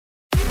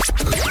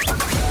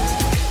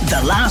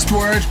The Last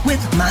Word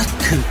with Matt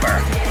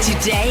Cooper.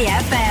 Today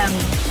FM.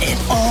 It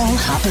all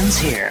happens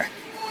here.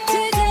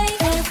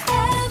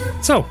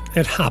 So,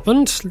 it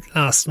happened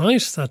last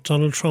night that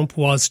Donald Trump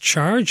was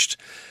charged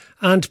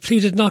and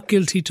pleaded not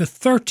guilty to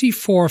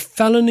 34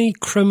 felony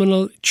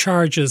criminal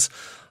charges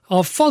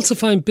of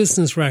falsifying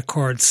business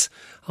records,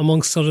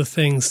 amongst other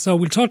things. So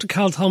we'll talk to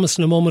Cal Thomas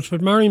in a moment,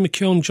 but Marion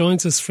McKeone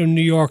joins us from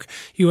New York,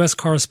 US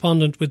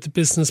correspondent with the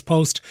Business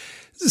Post.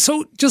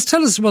 So just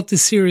tell us about the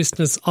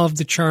seriousness of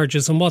the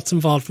charges and what's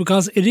involved,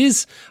 because it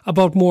is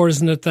about more,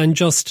 isn't it, than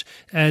just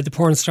the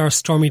porn star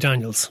Stormy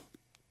Daniels.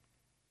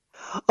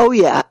 Oh,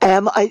 yeah.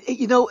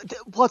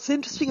 What's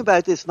interesting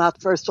about this, Matt,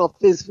 first off,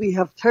 is we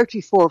have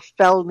 34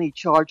 felony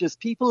charges.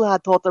 People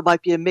had thought there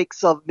might be a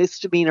mix of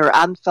misdemeanor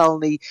and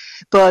felony,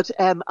 but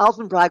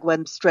Alvin Bragg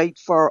went straight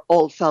for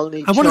all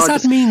felony charges. And what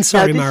does that mean,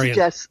 sorry,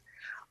 Marion?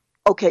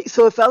 Okay,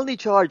 so a felony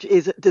charge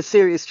is the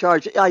serious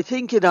charge. I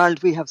think in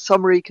Ireland we have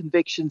summary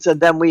convictions and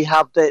then we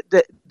have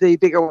the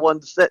bigger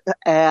ones.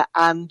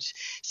 And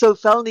so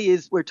felony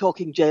is, we're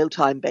talking jail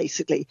time,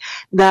 basically.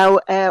 Now,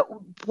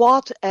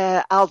 what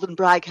Alvin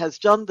Bragg has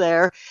done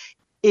there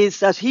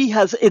is that he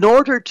has, in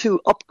order to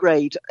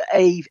upgrade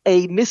a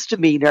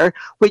misdemeanor,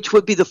 which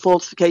would be the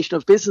falsification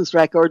of business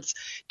records,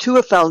 to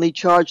a felony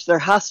charge, there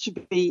has to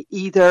be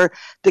either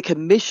the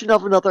commission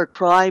of another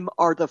crime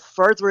or the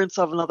furtherance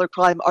of another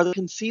crime or the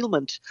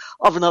concealment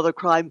of another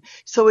crime.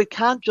 So it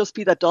can't just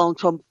be that Donald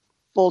Trump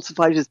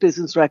falsified his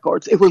business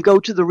records. It will go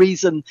to the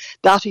reason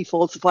that he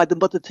falsified them.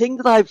 But the thing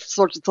that I've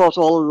sort of thought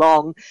all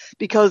along,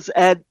 because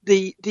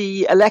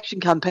the election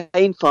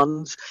campaign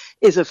funds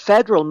is a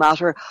federal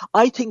matter,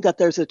 I think that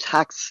there's a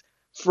tax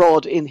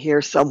fraud in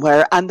here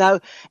somewhere. And now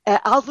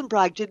Alvin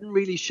Bragg didn't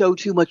really show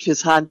too much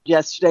his hand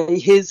yesterday.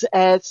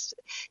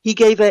 He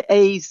gave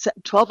a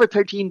 12 or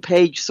 13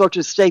 page sort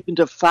of statement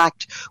of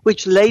fact,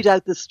 which laid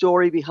out the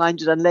story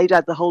behind it and laid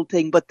out the whole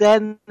thing. But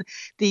then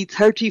the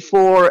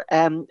 34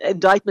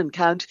 indictment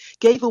count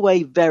gave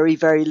away very,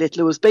 very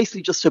little. It was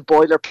basically just a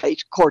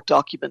boilerplate court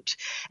document.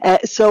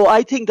 So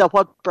I think that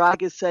what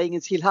Bragg is saying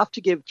is he'll have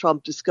to give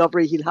Trump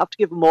discovery. He'll have to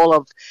give him all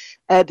of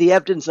the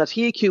evidence that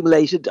he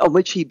accumulated on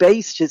which he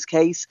based his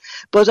case.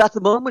 But at the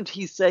moment,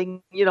 he's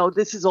saying,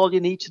 this is all you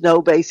need to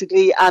know,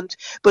 basically.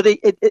 But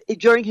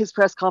during his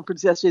press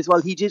conference yesterday as well,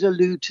 he did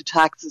allude to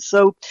taxes.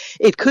 So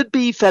it could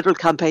be federal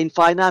campaign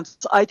finance.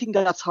 I think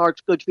that's going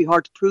to be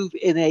hard to prove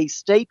in a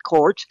state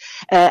court.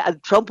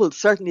 And Trump will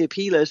certainly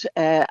appeal it.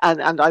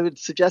 And I would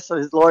suggest that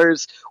his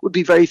lawyers would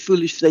be very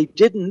foolish if they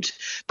didn't.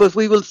 But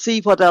we will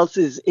see what else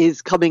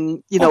is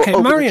coming,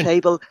 over Marion, the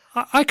table.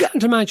 I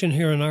can't imagine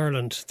here in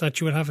Ireland that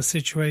you would have a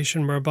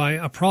situation whereby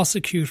a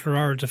prosecutor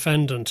or a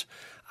defendant,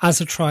 as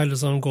a trial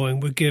is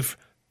ongoing, would give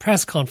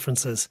press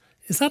conferences.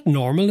 Is that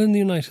normal in the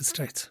United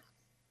States?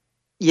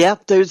 Yeah,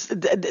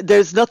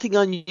 there's nothing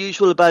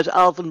unusual about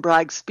Alvin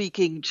Bragg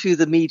speaking to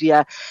the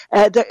media.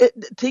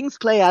 Things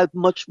play out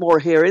much more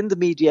here in the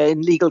media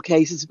in legal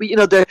cases.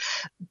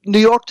 New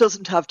York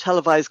doesn't have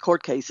televised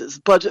court cases,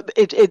 but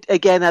it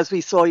again, as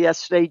we saw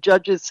yesterday,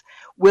 judges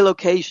will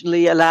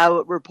occasionally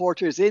allow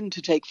reporters in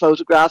to take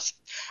photographs,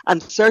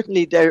 and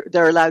certainly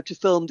they're allowed to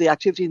film the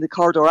activity in the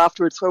corridor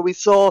afterwards, where we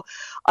saw,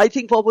 I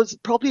think, what was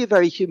probably a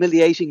very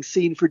humiliating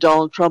scene for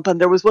Donald Trump.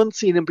 And there was one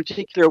scene in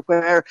particular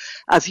where,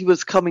 as he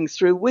was coming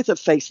through with a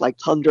face like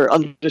thunder,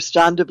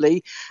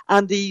 understandably,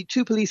 and the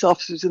two police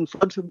officers in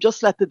front of him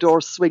just let the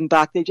door swing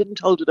back. They didn't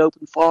hold it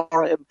open for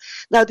him.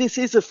 Now, this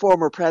is a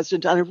former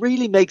president, and it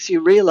really makes you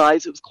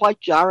realize, it was quite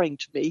jarring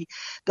to me,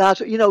 that,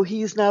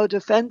 he is now a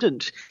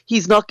defendant.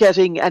 He's not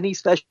getting any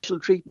special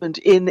treatment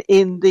in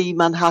the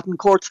Manhattan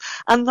courts,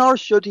 and nor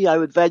should he, I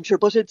would venture,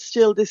 but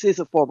this is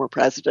a former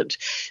president.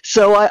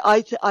 So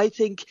I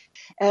think,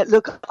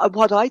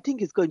 what I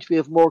think is going to be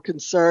of more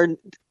concern,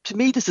 to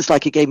me, this is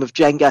like a game of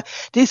Jenga.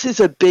 This is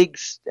a big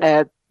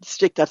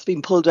stick that's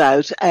been pulled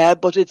out,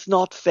 but it's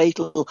not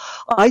fatal.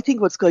 I think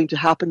what's going to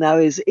happen now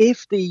is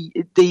if the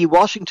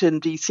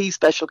Washington DC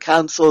special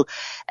counsel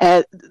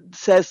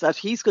says that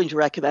he's going to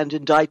recommend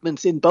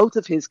indictments in both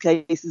of his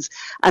cases,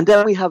 and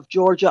then we have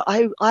Georgia,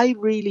 I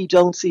really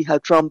don't see how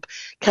Trump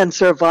can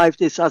survive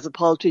this as a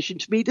politician.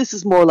 To me, this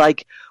is more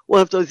like one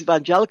of those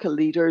evangelical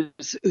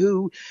leaders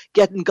who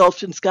get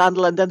engulfed in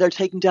scandal and then they're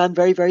taken down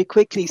very, very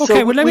quickly. Okay,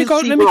 so well, let me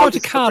go to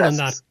Cal on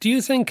progresses. that. Do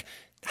you think,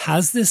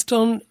 has this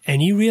done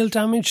any real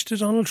damage to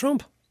Donald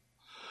Trump?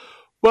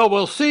 Well,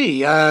 we'll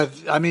see.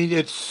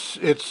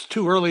 It's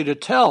too early to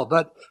tell.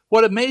 But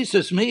what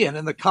amazes me, and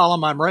in the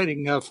column I'm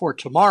writing for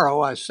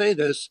tomorrow, I say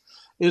this,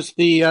 is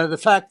the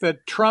fact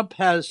that Trump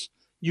has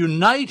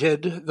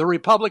united the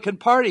Republican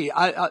Party.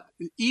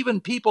 Even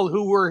people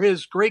who were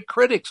his great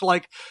critics,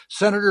 like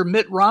Senator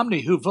Mitt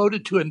Romney, who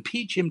voted to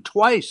impeach him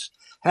twice,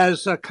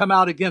 has come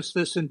out against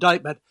this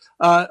indictment.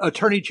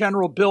 Attorney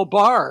General Bill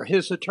Barr,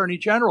 his Attorney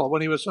General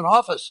when he was in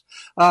office,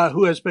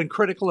 who has been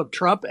critical of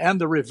Trump and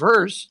the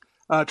reverse,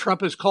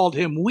 Trump has called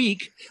him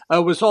weak,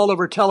 was all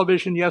over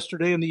television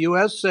yesterday in the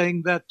U.S.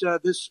 saying that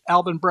this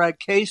Alvin Bragg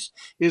case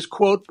is,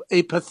 quote,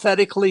 a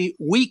pathetically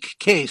weak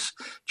case.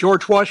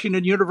 George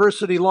Washington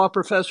University law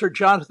professor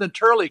Jonathan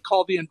Turley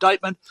called the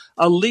indictment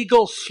a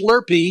legal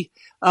Slurpee,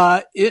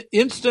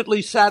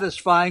 instantly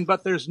satisfying,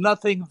 but there's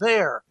nothing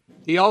there.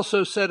 He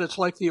also said it's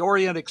like the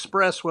Orient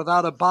Express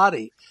without a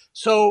body.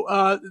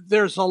 So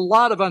there's a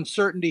lot of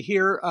uncertainty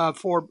here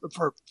for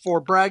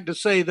Bragg to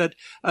say that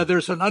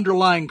there's an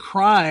underlying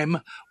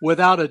crime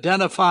without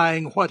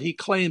identifying what he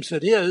claims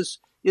it is,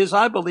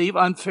 I believe,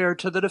 unfair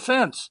to the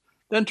defense.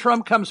 Then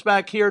Trump comes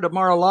back here to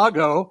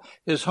Mar-a-Lago,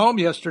 his home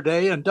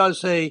yesterday, and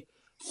does a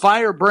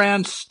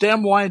firebrand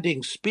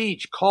stem-winding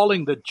speech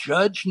calling the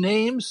judge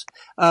names,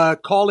 he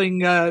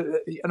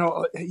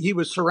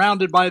was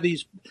surrounded by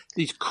these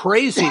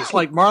crazies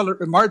like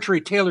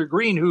Marjorie Taylor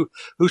Greene, who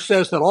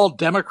says that all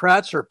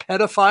Democrats are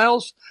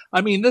pedophiles.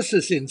 I mean, this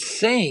is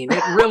insane.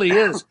 It really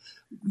is.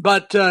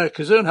 But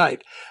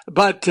Gesundheit.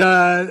 But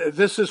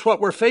this is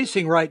what we're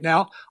facing right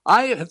now.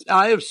 I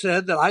have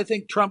said that I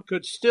think Trump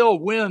could still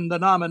win the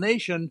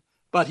nomination,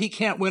 but he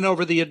can't win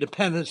over the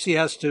independents. He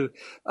has to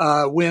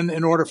win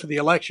in order for the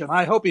election.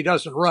 I hope he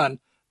doesn't run,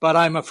 but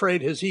I'm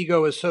afraid his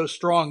ego is so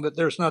strong that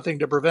there's nothing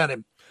to prevent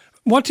him.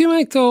 What do you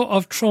make, though,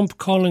 of Trump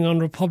calling on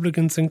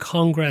Republicans in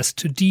Congress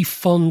to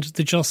defund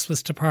the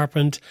Justice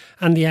Department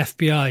and the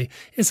FBI?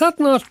 Is that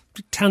not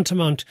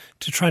tantamount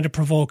to trying to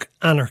provoke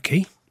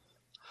anarchy?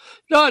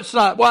 No, it's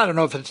not. Well, I don't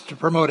know if it's to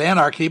promote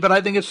anarchy, but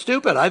I think it's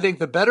stupid. I think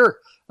the better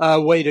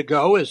way to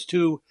go is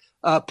to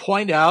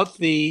point out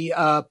the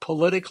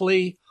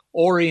politically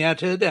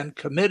oriented and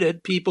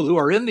committed people who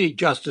are in the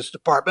Justice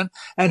Department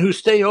and who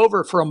stay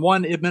over from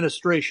one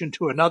administration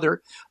to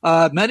another.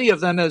 Many of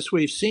them, as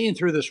we've seen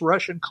through this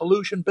Russian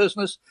collusion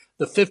business,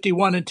 the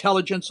 51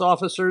 intelligence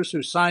officers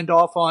who signed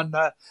off on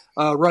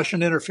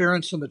Russian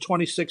interference in the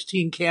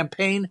 2016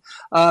 campaign.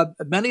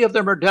 Many of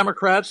them are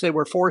Democrats. They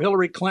were for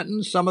Hillary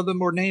Clinton. Some of them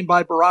were named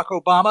by Barack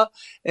Obama.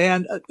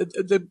 And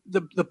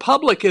the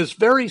public is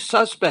very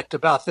suspect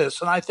about this.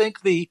 And I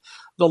think the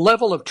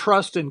level of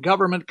trust in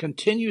government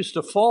continues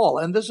to fall.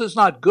 And this is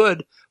not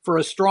good for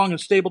a strong and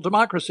stable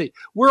democracy.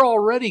 We're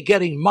already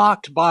getting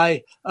mocked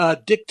by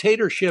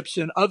dictatorships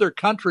in other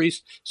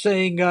countries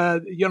saying,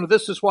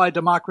 this is why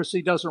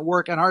democracy doesn't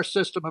work and our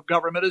system of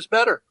government is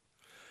better.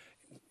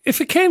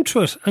 If it came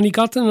to it and he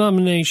got the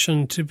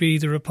nomination to be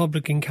the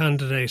Republican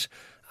candidate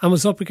and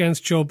was up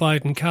against Joe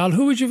Biden, Cal,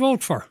 who would you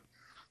vote for?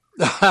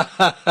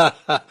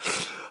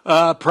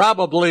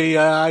 Probably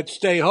I'd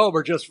stay home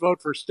or just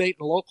vote for state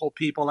and local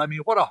people. I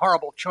mean, what a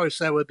horrible choice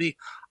that would be.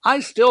 I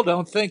still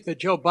don't think that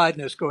Joe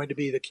Biden is going to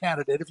be the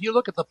candidate. If you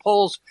look at the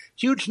polls,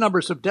 huge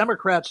numbers of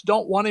Democrats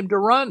don't want him to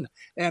run.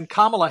 And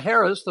Kamala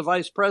Harris, the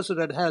vice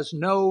president, has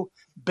no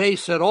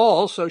base at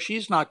all, so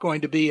she's not going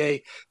to be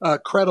a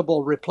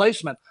credible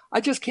replacement.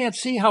 I just can't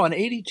see how an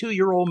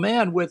 82-year-old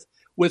man with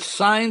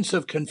signs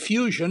of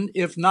confusion,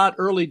 if not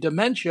early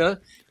dementia,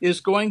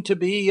 is going to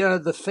be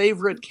the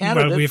favorite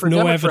candidate for Democrats. Well, we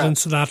have no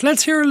evidence of that.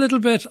 Let's hear a little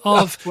bit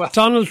of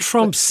Donald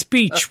Trump's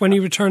speech when he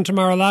returned to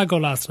Mar-a-Lago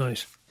last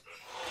night.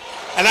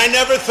 And I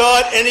never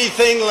thought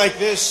anything like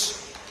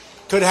this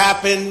could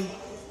happen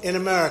in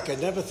America.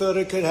 Never thought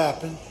it could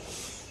happen.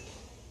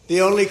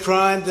 The only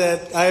crime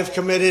that I have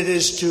committed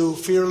is to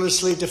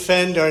fearlessly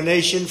defend our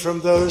nation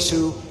from those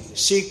who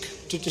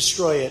seek to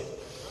destroy it.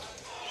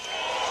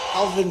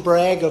 Alvin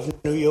Bragg of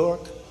New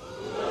York,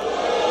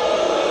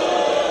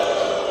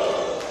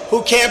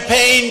 who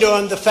campaigned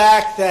on the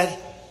fact that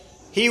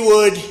he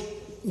would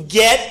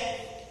get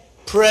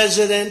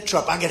President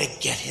Trump. I'm going to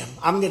get him.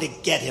 I'm going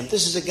to get him.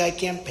 This is a guy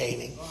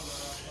campaigning.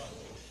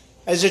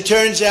 As it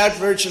turns out,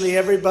 virtually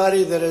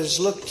everybody that has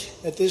looked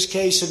at this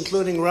case,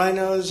 including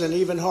rhinos and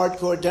even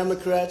hardcore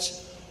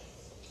Democrats,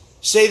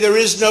 say there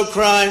is no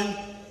crime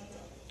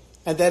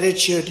and that it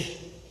should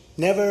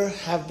never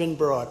have been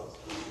brought.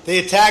 They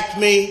attacked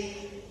me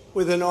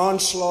with an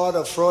onslaught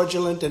of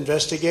fraudulent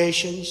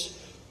investigations.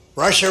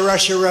 Russia,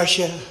 Russia,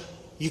 Russia.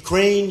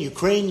 Ukraine,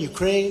 Ukraine,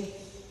 Ukraine.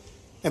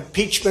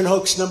 Impeachment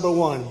hoax number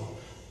 1.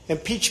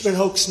 Impeachment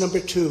hoax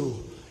number 2.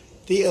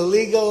 The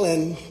illegal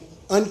and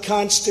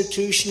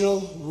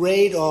unconstitutional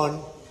raid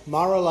on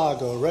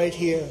Mar-a-Lago right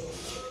here.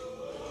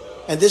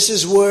 And this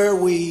is where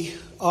we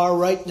are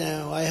right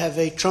now. I have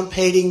a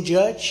Trump-hating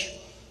judge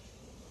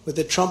with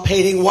a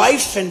Trump-hating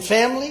wife and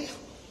family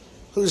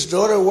whose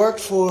daughter worked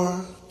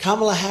for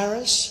Kamala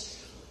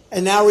Harris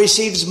and now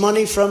receives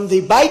money from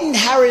the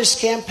Biden-Harris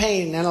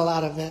campaign and a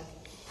lot of it.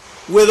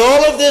 With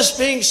all of this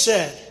being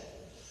said,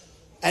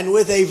 and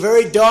with a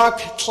very dark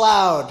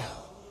cloud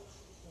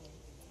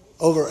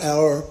over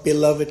our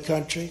beloved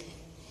country,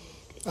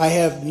 I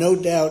have no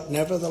doubt,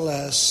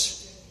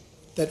 nevertheless,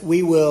 that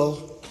we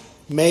will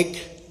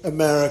make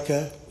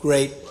America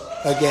great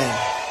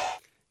again.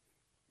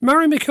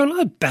 Marion McKeone,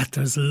 I bet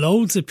there's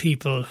loads of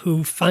people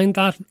who find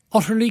that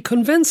utterly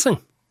convincing.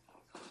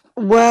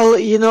 Well,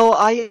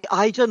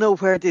 I don't know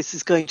where this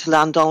is going to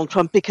land Donald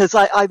Trump, because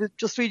I was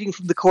just reading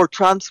from the court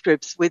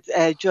transcripts with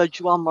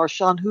Judge Juan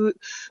Marchand, who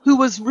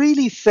was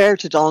really fair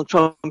to Donald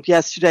Trump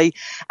yesterday.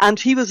 And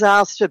he was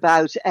asked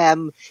about,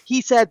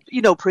 he said,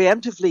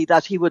 preemptively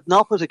that he would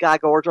not put a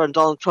gag order on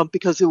Donald Trump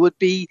because it would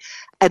be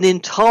an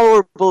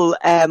intolerable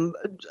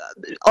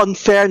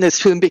unfairness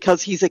to him,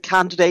 because he's a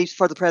candidate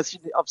for the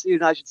President of the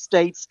United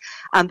States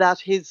and that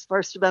his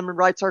First Amendment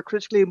rights are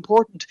critically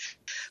important.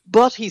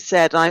 But he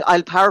said, and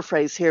I'll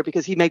paraphrase here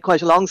because he made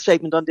quite a long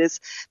statement on this,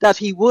 that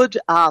he would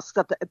ask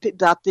that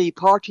the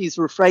parties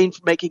refrain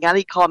from making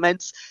any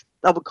comments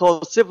that would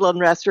cause civil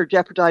unrest or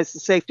jeopardize the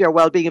safety or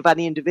well-being of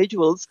any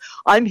individuals.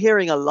 I'm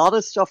hearing a lot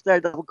of stuff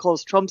there that would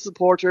cause Trump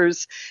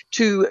supporters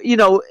to,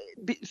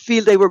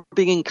 feel they were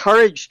being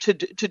encouraged to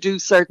do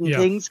certain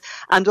things,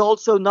 and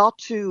also not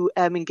to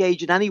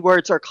engage in any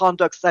words or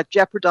conducts that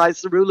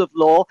jeopardize the rule of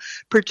law,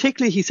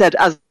 particularly, he said,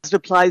 as it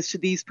applies to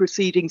these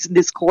proceedings in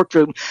this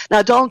courtroom.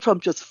 Now, Donald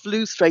Trump just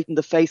flew straight in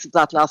the face of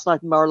that last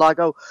night in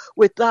Mar-a-Lago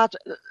with that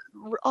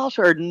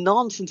utter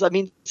nonsense. I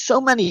mean, so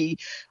many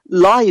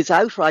lies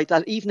outright,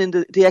 that even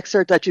in the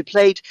excerpt that you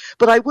played.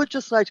 But I would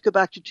just like to go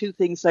back to two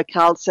things that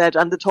Cal said,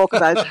 and the talk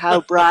about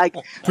how Bragg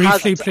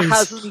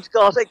hasn't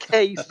got a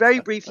case. Very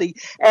briefly,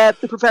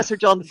 the Professor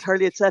John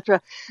Hurley,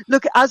 etc.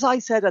 Look, as I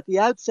said at the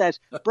outset,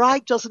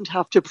 Bragg doesn't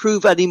have to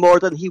prove any more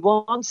than he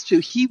wants to.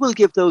 He will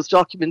give those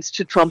documents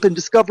to Trump in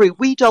discovery.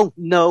 We don't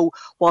know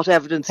what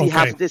evidence he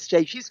has at this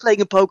stage. He's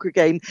playing a poker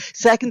game.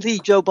 Secondly,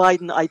 Joe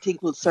Biden, I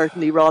think, will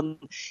certainly run.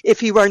 If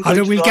he weren't going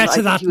to we'll get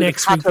to that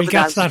next week. We'll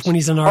get to that when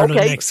he's in Ireland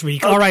next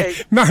week. All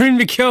right. Marion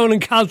McKeone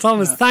and Cal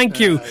Thomas, thank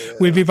you.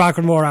 We'll be back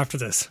with more after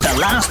this. The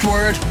Last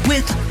Word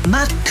with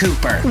Matt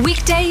Cooper.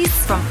 Weekdays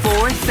from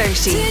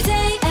 4:30.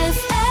 Today.